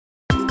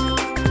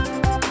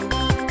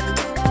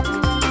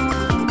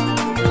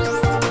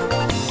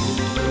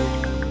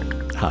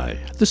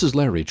This is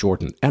Larry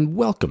Jordan, and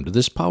welcome to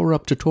this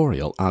Power-Up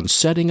tutorial on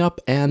setting up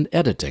and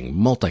editing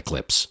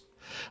Multiclips.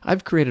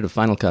 I've created a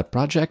Final Cut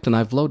project, and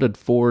I've loaded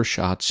 4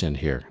 shots in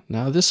here.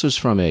 Now, this was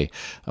from a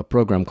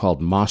program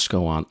called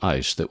Moscow on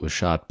Ice that was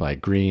shot by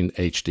Green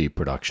HD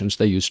Productions.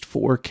 They used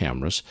 4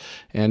 cameras,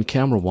 and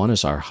camera 1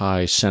 is our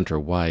high center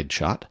wide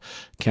shot.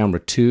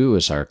 Camera 2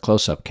 is our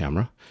close-up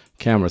camera.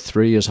 Camera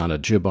 3 is on a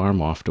jib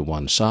arm off to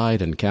one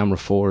side, and camera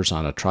 4 is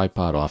on a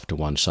tripod off to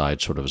one side,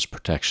 sort of as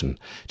protection,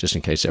 just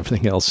in case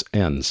everything else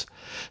ends.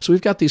 So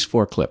we've got these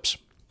 4 clips.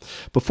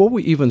 Before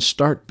we even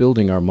start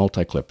building our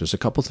multiclip, there's a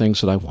couple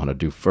things that I want to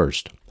do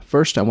first.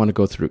 First, I want to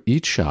go through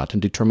each shot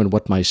and determine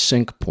what my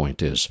sync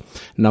point is.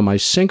 Now, my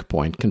sync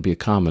point can be a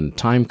common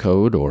time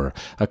code or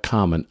a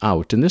common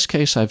out. In this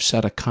case, I've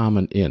set a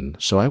common in.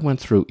 So I went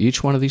through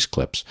each one of these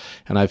clips,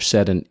 and I've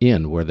set an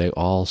in where they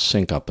all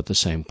sync up at the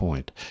same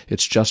point.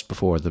 It's just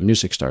before the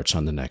music starts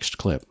on the next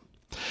clip.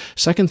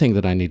 Second thing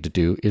that I need to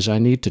do is I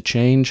need to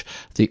change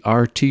the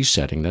RT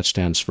setting, that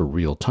stands for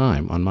real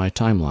time, on my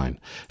timeline.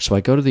 So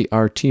I go to the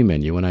RT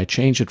menu and I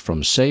change it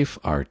from Safe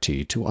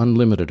RT to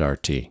Unlimited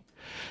RT.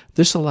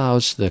 This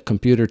allows the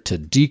computer to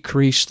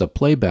decrease the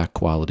playback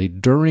quality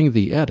during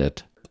the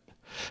edit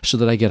so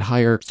that I get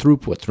higher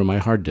throughput through my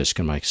hard disk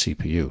and my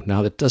CPU.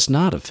 Now, that does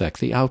not affect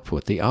the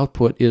output. The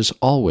output is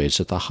always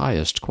at the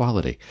highest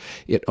quality.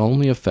 It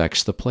only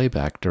affects the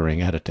playback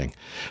during editing.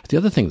 The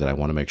other thing that I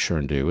want to make sure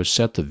and do is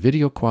set the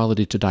video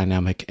quality to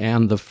dynamic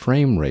and the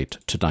frame rate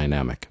to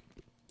dynamic.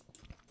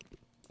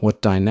 What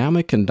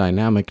dynamic and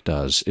dynamic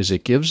does is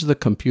it gives the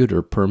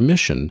computer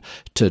permission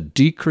to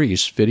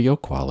decrease video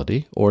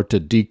quality or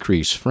to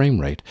decrease frame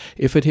rate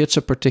if it hits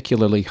a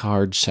particularly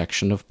hard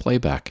section of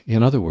playback.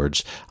 In other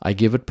words, I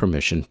give it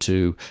permission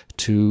to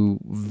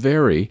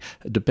vary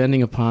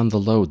depending upon the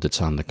load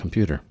that's on the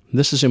computer.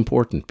 This is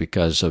important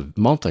because a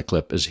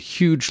multiclip is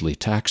hugely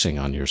taxing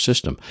on your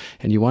system,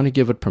 and you want to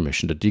give it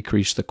permission to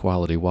decrease the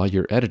quality while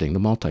you're editing the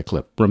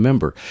multiclip.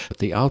 Remember,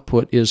 the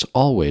output is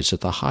always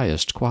at the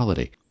highest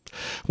quality.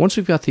 Once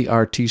we've got the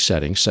RT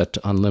setting set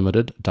to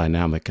unlimited,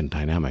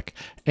 dynamic,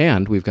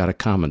 and we've got a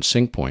common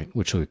sync point,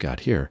 which we've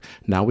got here,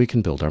 now we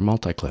can build our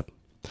multiclip.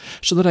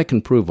 So that I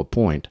can prove a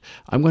point,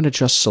 I'm going to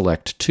just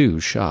select 2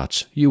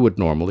 shots. You would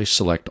normally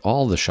select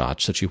all the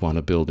shots that you want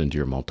to build into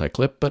your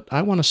multiclip, but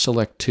I want to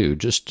select 2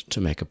 just to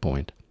make a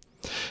point.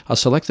 I'll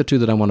select the 2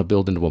 that I want to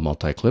build into a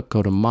multiclip,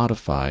 go to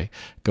Modify,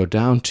 go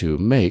down to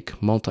Make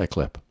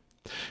Multiclip.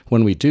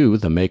 When we do,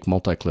 the Make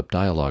Multiclip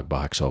dialog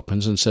box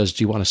opens and says,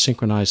 do you want to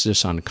synchronize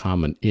this on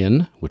common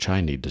in, which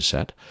I need to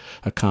set,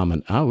 a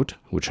common out,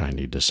 which I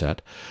need to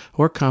set,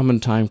 or common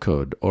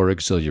timecode or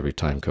auxiliary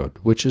timecode,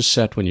 which is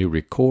set when you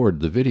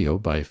record the video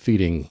by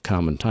feeding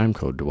common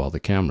timecode to all the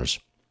cameras.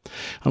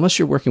 Unless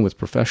you're working with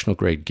professional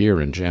grade gear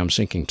and jam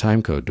syncing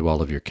timecode to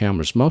all of your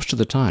cameras, most of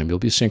the time you'll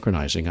be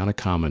synchronizing on a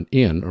common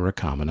in or a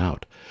common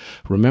out.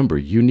 Remember,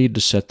 you need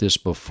to set this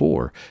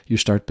before you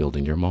start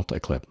building your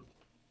multiclip.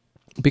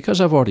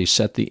 Because I've already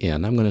set the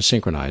in, I'm going to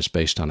synchronize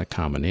based on a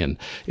common in.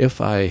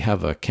 If I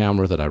have a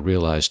camera that I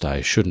realized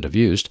I shouldn't have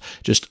used,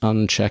 just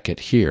uncheck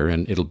it here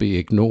and it'll be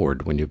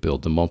ignored when you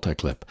build the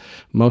multiclip.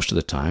 Most of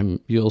the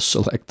time, you'll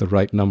select the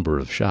right number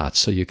of shots,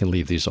 so you can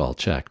leave these all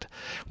checked.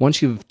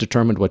 Once you've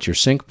determined what your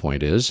sync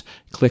point is,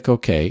 click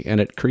OK, and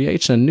it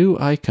creates a new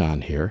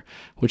icon here,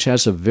 which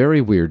has a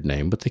very weird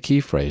name, but the key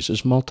phrase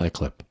is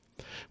multiclip.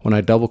 When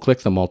I double-click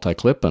the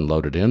multiclip and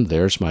load it in,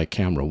 there's my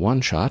camera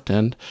 1 shot,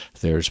 and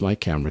there's my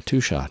camera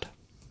 2 shot.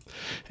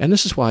 And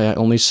this is why I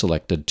only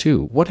selected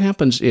 2. What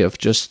happens if,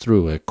 just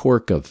through a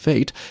quirk of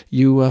fate,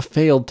 you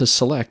failed to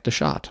select a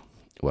shot?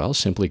 Well,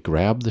 simply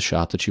grab the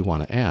shot that you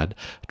want to add,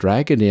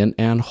 drag it in,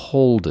 and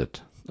hold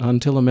it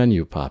until a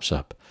menu pops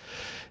up.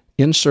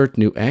 Insert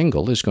New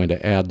Angle is going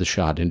to add the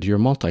shot into your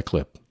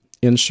multiclip.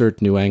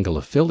 Insert New Angle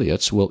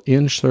Affiliates will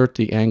insert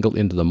the angle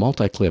into the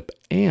multiclip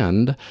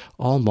and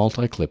all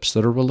multiclips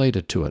that are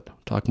related to it.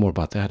 Talk more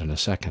about that in a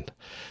second.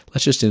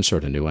 Let's just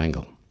insert a new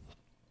angle.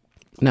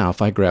 Now,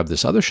 if I grab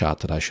this other shot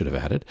that I should have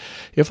added,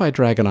 if I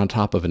drag it on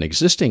top of an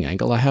existing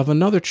angle, I have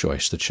another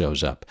choice that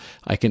shows up.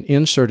 I can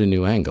insert a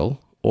new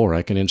angle, or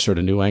I can insert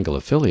a new angle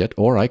affiliate,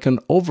 or I can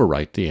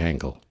overwrite the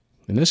angle.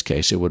 In this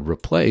case, it would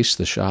replace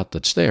the shot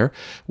that's there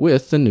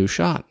with the new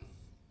shot.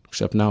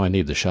 Except now I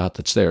need the shot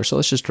that's there. So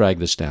let's just drag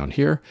this down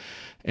here,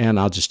 and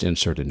I'll just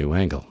insert a new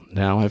angle.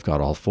 Now I've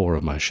got all 4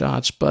 of my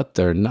shots, but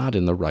they're not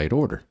in the right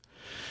order.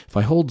 If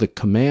I hold the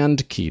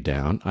Command key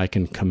down, I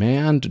can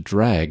Command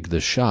drag the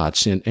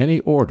shots in any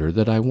order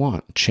that I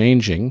want,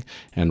 changing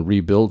and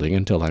rebuilding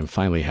until I'm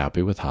finally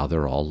happy with how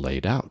they're all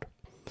laid out.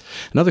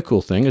 Another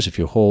cool thing is if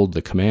you hold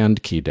the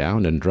Command key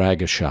down and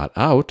drag a shot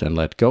out and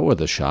let go of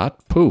the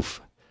shot,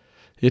 poof,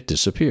 it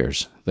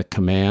disappears. The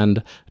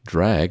Command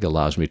drag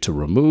allows me to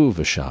remove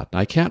a shot.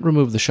 I can't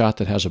remove the shot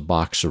that has a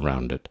box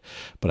around it,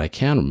 but I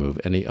can remove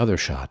any other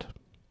shot.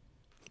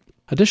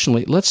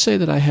 Additionally, let's say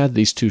that I had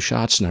these 2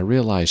 shots and I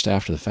realized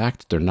after the fact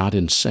that they're not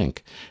in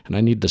sync, and I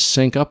need to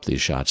sync up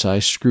these shots. I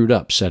screwed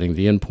up setting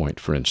the in point,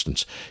 for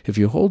instance. If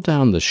you hold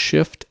down the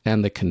Shift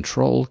and the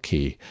Control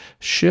key,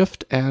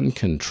 Shift and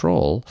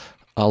Control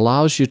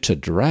allows you to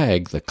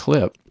drag the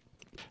clip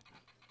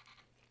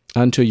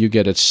until you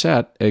get it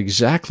set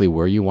exactly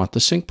where you want the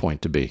sync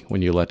point to be.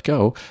 When you let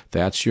go,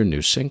 that's your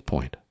new sync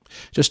point.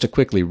 Just to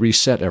quickly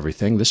reset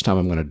everything, this time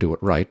I'm going to do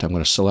it right. I'm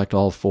going to select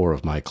all 4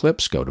 of my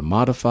clips, go to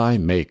Modify,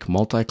 Make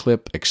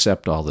Multiclip,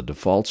 accept all the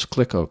defaults,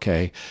 click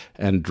OK,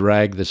 and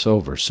drag this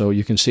over. So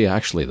you can see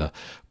actually the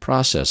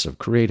process of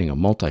creating a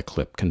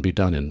multiclip can be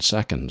done in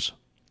seconds.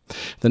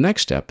 The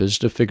next step is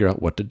to figure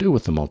out what to do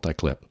with the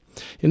multiclip.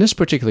 In this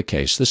particular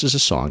case, this is a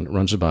song that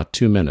runs about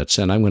 2 minutes,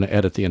 and I'm going to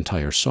edit the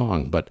entire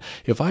song. But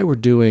if I were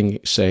doing,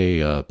 say,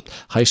 a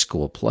high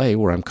school play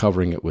where I'm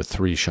covering it with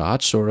 3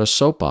 shots, or a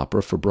soap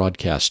opera for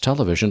broadcast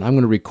television, I'm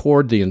going to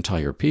record the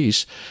entire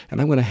piece, and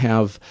I'm going to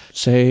have,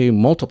 say,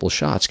 multiple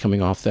shots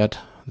coming off that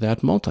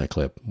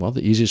multiclip. Well,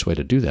 the easiest way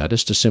to do that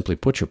is to simply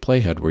put your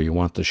playhead where you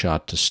want the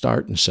shot to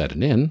start and set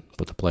it in,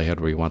 put the playhead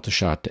where you want the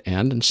shot to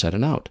end and set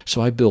it out.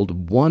 So I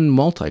build one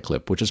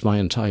multiclip, which is my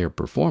entire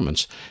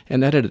performance,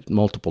 and edit it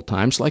multiple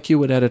times like you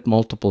would edit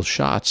multiple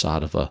shots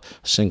out of a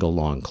single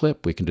long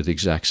clip. We can do the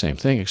exact same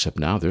thing, except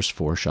now there's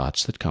 4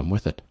 shots that come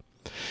with it.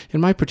 In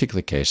my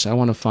particular case, I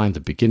want to find the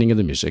beginning of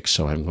the music,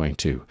 so I'm going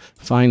to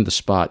find the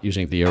spot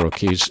using the arrow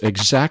keys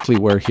exactly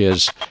where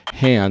his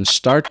hands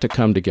start to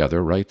come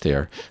together right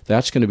there.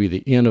 That's going to be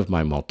the in of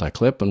my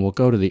multiclip, and we'll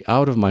go to the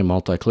out of my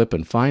multiclip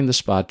and find the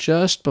spot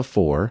just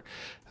before,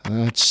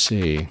 let's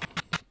see,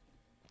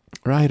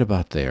 right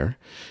about there,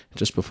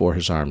 just before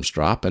his arms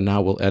drop, and now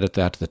we'll edit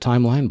that to the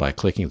timeline by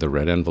clicking the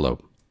red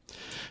envelope.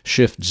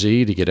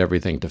 Shift-Z to get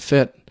everything to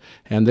fit,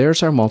 and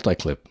there's our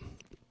multiclip.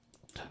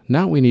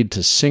 Now we need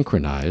to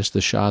synchronize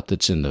the shot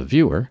that's in the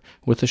viewer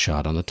with the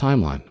shot on the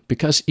timeline.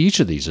 Because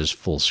each of these is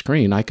full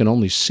screen, I can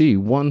only see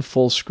one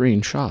full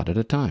screen shot at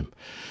a time.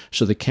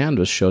 So the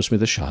canvas shows me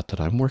the shot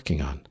that I'm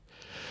working on.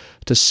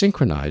 To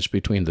synchronize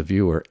between the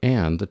viewer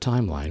and the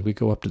timeline, we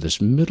go up to this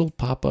middle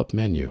pop-up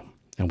menu,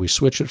 and we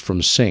switch it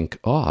from sync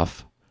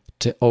off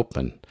to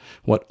open.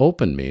 What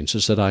open means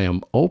is that I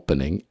am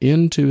opening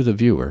into the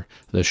viewer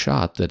the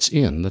shot that's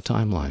in the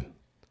timeline.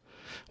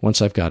 Once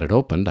I've got it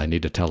opened, I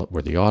need to tell it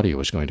where the audio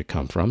is going to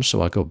come from,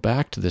 so I'll go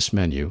back to this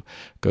menu,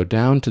 go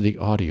down to the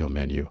audio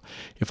menu.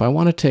 If I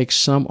want to take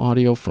some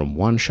audio from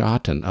one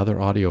shot and other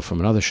audio from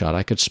another shot,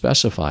 I could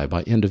specify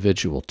by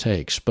individual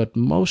takes, but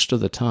most of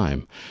the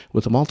time,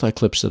 with the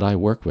multiclips that I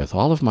work with,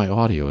 all of my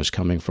audio is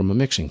coming from a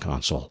mixing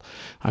console.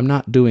 I'm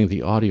not doing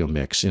the audio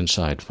mix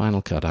inside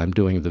Final Cut, I'm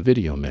doing the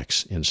video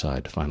mix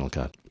inside Final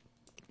Cut.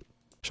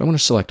 So I'm going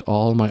to select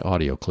all my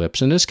audio clips.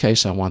 In this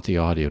case, I want the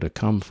audio to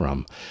come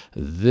from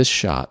this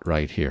shot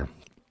right here.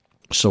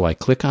 So I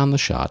click on the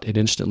shot. It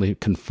instantly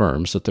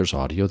confirms that there's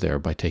audio there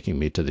by taking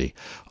me to the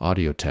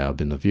audio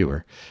tab in the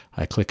viewer.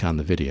 I click on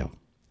the video.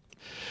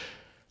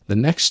 The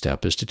next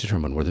step is to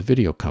determine where the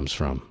video comes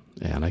from.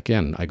 And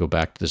again, I go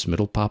back to this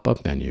middle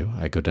pop-up menu.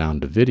 I go down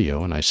to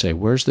video and I say,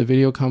 where's the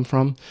video come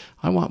from?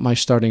 I want my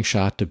starting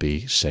shot to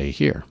be, say,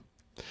 here.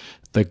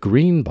 The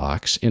green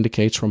box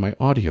indicates where my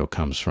audio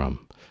comes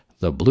from.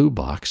 The blue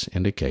box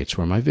indicates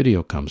where my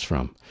video comes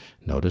from.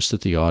 Notice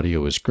that the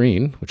audio is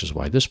green, which is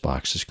why this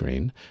box is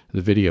green. The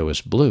video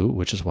is blue,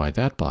 which is why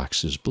that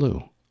box is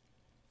blue.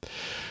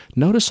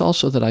 Notice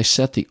also that I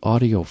set the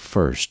audio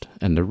first,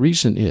 and the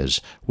reason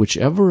is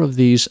whichever of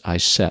these I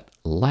set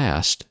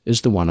last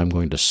is the one I'm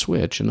going to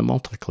switch in the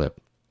multiclip.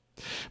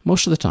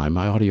 Most of the time,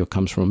 my audio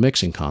comes from a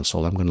mixing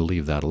console. I'm going to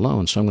leave that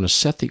alone, so I'm going to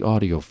set the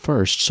audio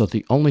first, so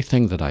the only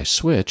thing that I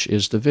switch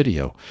is the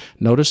video.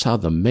 Notice how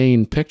the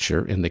main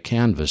picture in the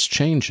canvas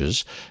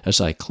changes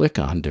as I click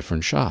on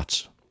different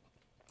shots.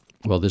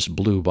 Well, this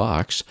blue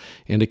box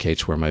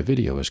indicates where my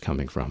video is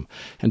coming from.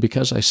 And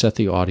because I set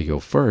the audio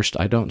first,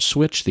 I don't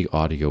switch the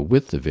audio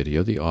with the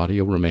video. The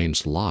audio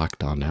remains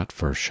locked on that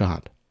first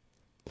shot.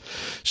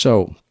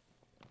 So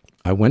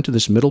I went to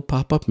this middle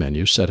pop-up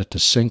menu, set it to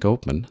sync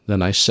open,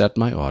 then I set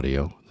my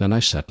audio, then I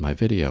set my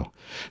video.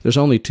 There's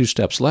only 2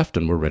 steps left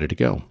and we're ready to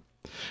go.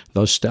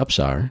 Those steps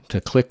are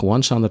to click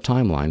once on the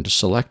timeline to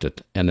select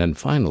it, and then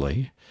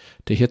finally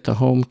to hit the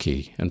home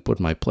key and put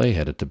my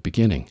playhead at the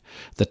beginning.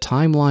 The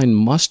timeline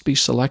must be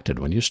selected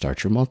when you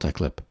start your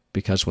multiclip,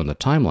 because when the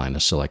timeline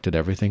is selected,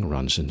 everything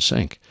runs in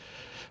sync.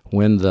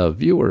 When the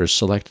viewer is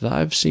selected,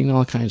 I've seen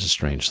all kinds of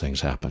strange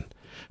things happen.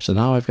 So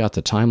now I've got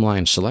the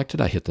timeline selected,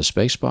 I hit the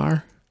space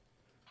bar,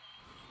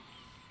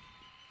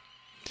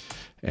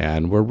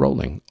 and we're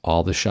rolling.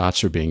 All the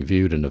shots are being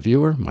viewed in the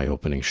viewer. My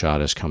opening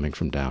shot is coming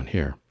from down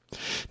here.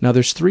 Now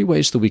there's 3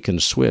 ways that we can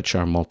switch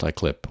our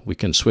multiclip. We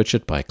can switch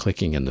it by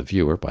clicking in the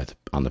viewer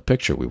on the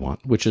picture we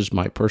want, which is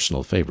my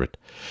personal favorite.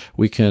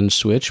 We can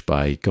switch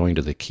by going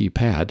to the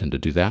keypad, and to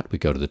do that we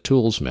go to the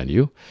Tools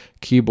menu,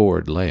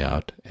 Keyboard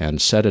Layout,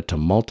 and set it to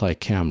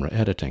Multi-Camera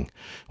Editing.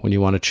 When you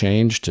want to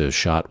change to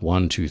shot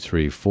 1, 2,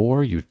 3,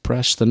 4, you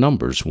press the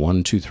numbers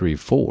 1, 2, 3,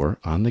 4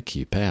 on the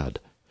keypad.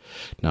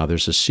 Now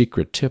there's a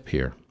secret tip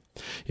here.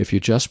 If you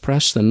just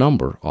press the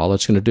number, all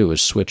it's going to do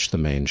is switch the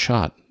main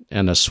shot.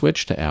 And a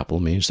switch to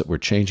Apple means that we're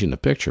changing the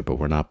picture, but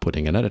we're not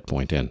putting an edit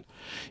point in.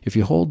 If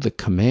you hold the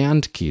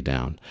Command key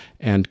down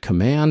and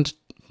Command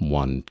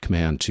 1,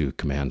 Command 2,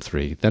 Command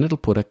 3. Then it'll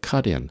put a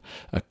cut in.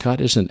 A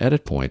cut is an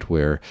edit point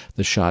where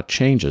the shot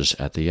changes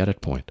at the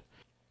edit point.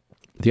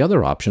 The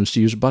other option is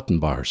to use button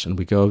bars, and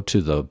we go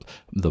to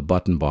the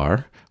button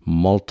bar,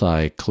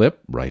 Multiclip,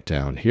 right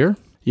down here.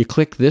 You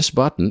click this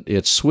button,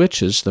 it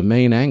switches the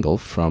main angle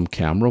from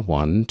camera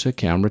 1 to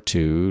camera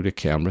 2 to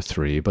camera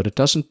 3, but it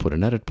doesn't put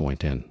an edit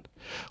point in.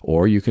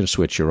 Or you can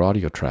switch your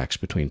audio tracks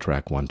between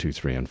track 1, 2,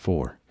 3, and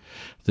 4.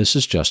 This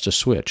is just a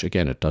switch.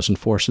 Again, it doesn't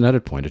force an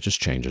edit point, it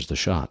just changes the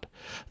shot.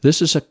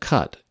 This is a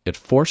cut. It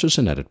forces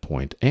an edit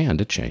point,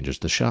 and it changes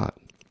the shot.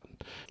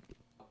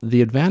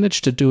 The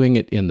advantage to doing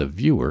it in the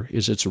viewer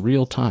is it's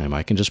real time.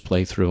 I can just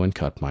play through and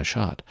cut my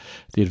shot.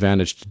 The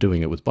advantage to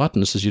doing it with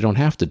buttons is you don't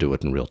have to do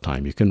it in real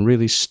time. You can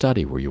really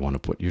study where you want to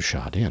put your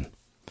shot in.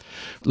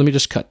 Let me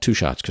just cut 2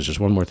 shots because there's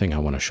one more thing I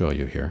want to show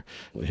you here.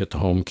 We'll hit the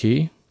home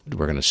key.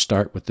 We're going to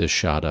start with this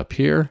shot up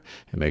here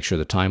and make sure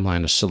the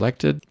timeline is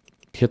selected.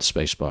 Hit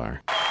spacebar.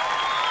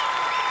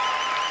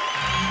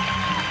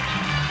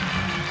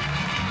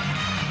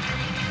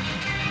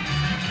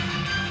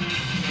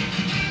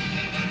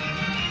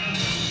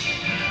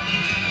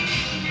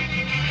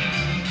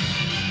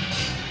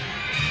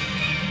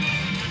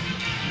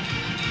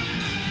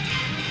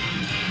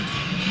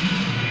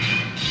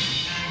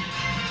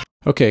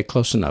 Okay,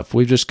 close enough.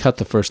 We've just cut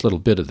the first little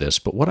bit of this,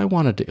 but what I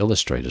wanted to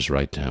illustrate is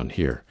right down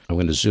here. I'm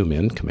going to zoom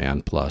in,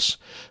 Command plus.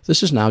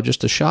 This is now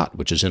just a shot,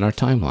 which is in our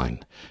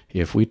timeline.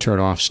 If we turn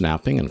off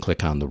snapping and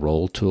click on the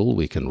roll tool,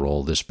 we can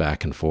roll this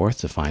back and forth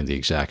to find the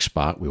exact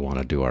spot we want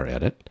to do our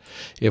edit.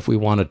 If we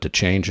wanted to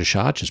change a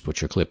shot, just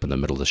put your clip in the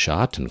middle of the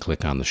shot and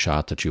click on the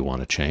shot that you want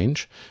to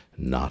change.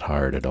 Not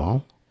hard at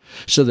all.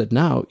 So that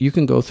now you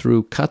can go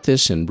through, cut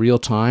this in real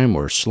time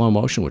or slow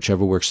motion,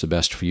 whichever works the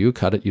best for you.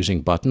 Cut it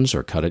using buttons,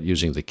 or cut it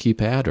using the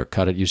keypad, or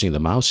cut it using the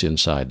mouse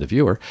inside the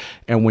viewer.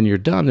 And when you're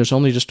done, there's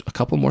only just a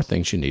couple more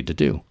things you need to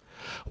do.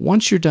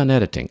 Once you're done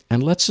editing,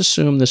 and let's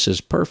assume this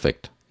is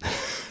perfect,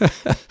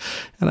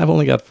 and I've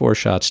only got 4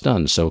 shots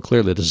done, so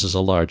clearly this is a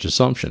large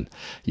assumption.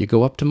 You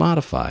go up to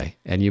Modify,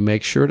 and you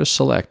make sure to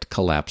select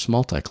Collapse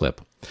Multiclip.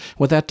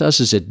 What that does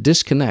is it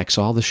disconnects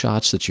all the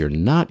shots that you're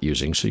not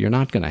using, so you're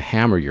not going to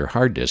hammer your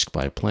hard disk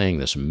by playing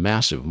this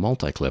massive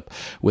multiclip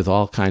with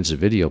all kinds of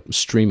video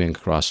streaming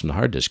across from the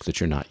hard disk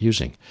that you're not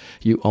using.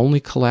 You only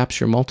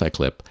collapse your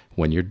multiclip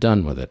when you're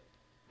done with it.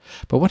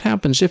 But what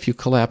happens if you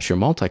collapse your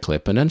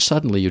multiclip and then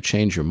suddenly you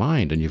change your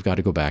mind and you've got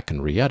to go back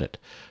and re-edit?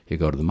 You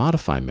go to the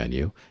Modify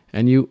menu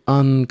and you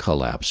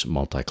uncollapse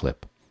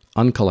multiclip.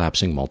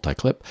 Uncollapsing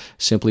multiclip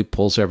simply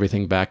pulls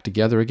everything back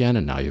together again,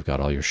 and now you've got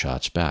all your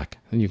shots back.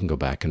 And you can go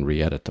back and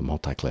re-edit the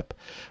multiclip.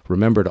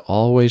 Remember to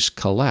always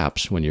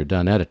collapse when you're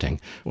done editing,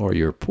 or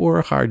your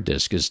poor hard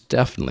disk is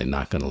definitely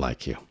not going to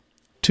like you.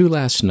 2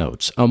 last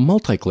notes. A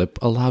multiclip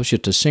allows you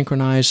to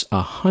synchronize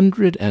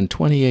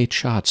 128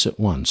 shots at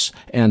once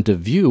and to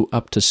view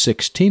up to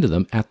 16 of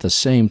them at the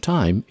same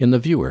time in the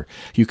viewer.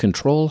 You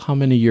control how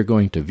many you're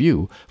going to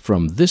view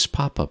from this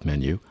pop-up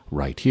menu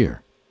right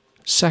here.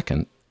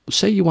 Second,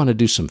 say you want to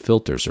do some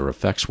filters or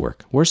effects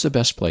work. Where's the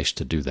best place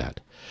to do that?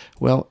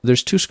 Well,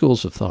 there's 2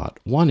 schools of thought.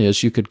 One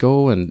is you could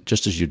go and,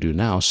 just as you do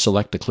now,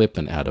 select a clip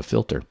and add a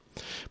filter.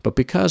 But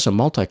because a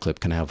multiclip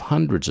can have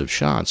hundreds of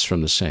shots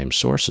from the same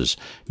sources,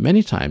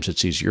 many times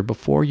it's easier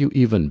before you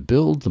even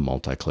build the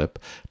multiclip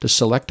to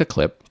select a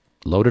clip,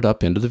 load it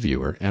up into the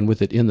viewer, and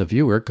with it in the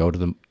viewer, go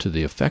to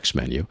the effects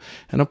menu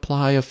and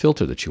apply a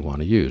filter that you want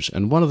to use.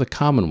 And one of the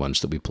common ones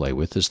that we play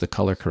with is the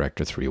Color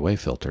Corrector 3-way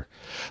filter.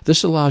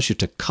 This allows you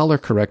to color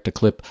correct a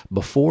clip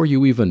before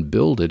you even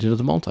build it into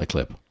the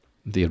multiclip.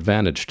 The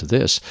advantage to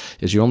this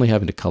is you're only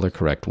having to color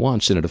correct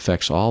once, and it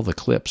affects all the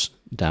clips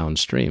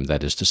downstream,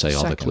 that is to say,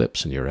 all the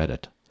clips in your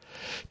edit.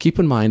 Keep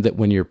in mind that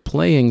when you're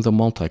playing the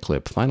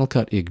multiclip, Final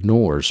Cut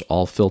ignores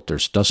all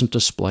filters, doesn't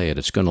display it.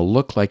 It's going to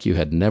look like you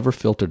had never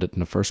filtered it in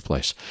the first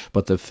place.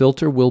 But the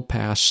filter will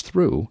pass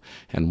through,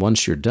 and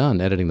once you're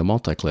done editing the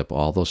multiclip,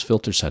 all those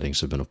filter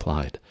settings have been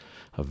applied.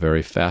 A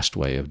very fast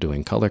way of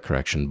doing color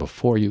correction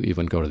before you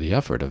even go to the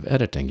effort of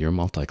editing your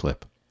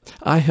multiclip.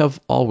 I have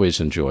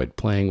always enjoyed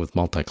playing with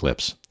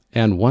multiclips.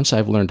 And once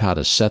I've learned how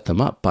to set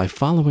them up by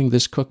following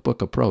this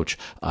cookbook approach,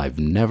 I've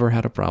never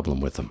had a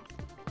problem with them.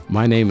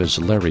 My name is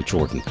Larry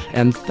Jordan,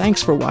 and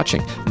thanks for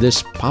watching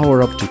this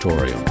Power Up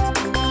tutorial.